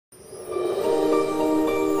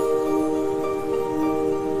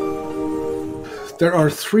There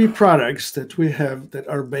are 3 products that we have that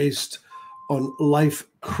are based on life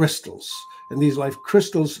crystals. And these life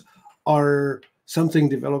crystals are something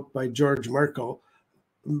developed by George Merkel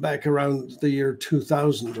back around the year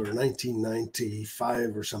 2000 or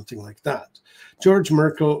 1995 or something like that. George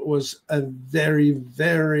Merkel was a very,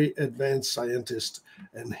 very advanced scientist,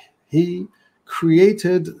 and he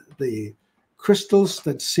created the crystals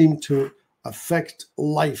that seem to affect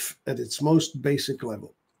life at its most basic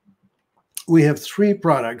level. We have 3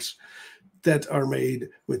 products that are made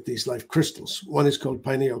with these life crystals. One is called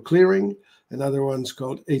Pineal Clearing, another one's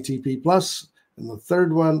called ATP Plus, and the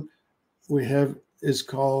third one we have is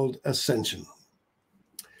called Ascension.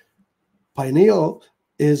 Pineal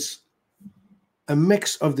is a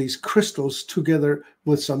mix of these crystals together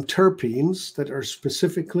with some terpenes that are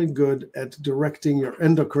specifically good at directing your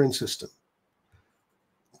endocrine system.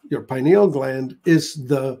 Your pineal gland is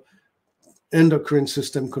the endocrine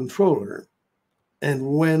system controller. And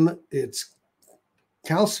when it's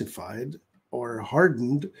calcified or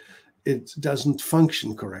hardened, it doesn't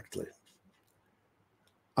function correctly.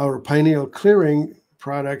 Our Pineal Clearing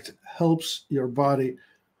product helps your body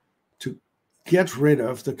to get rid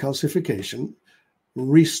of the calcification,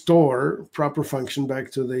 restore proper function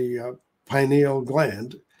back to the pineal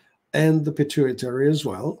gland and the pituitary as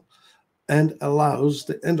well, and allows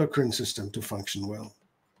the endocrine system to function well.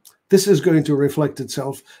 This is going to reflect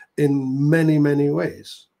itself in many, many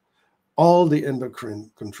ways. All the endocrine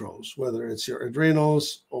controls, whether it's your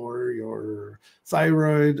adrenals or your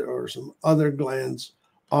thyroid or some other glands,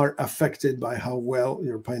 are affected by how well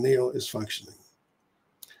your pineal is functioning.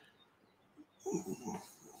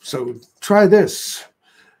 So try this.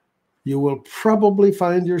 You will probably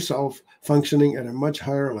find yourself functioning at a much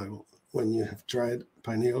higher level when you have tried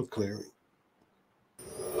Pineal Clearing.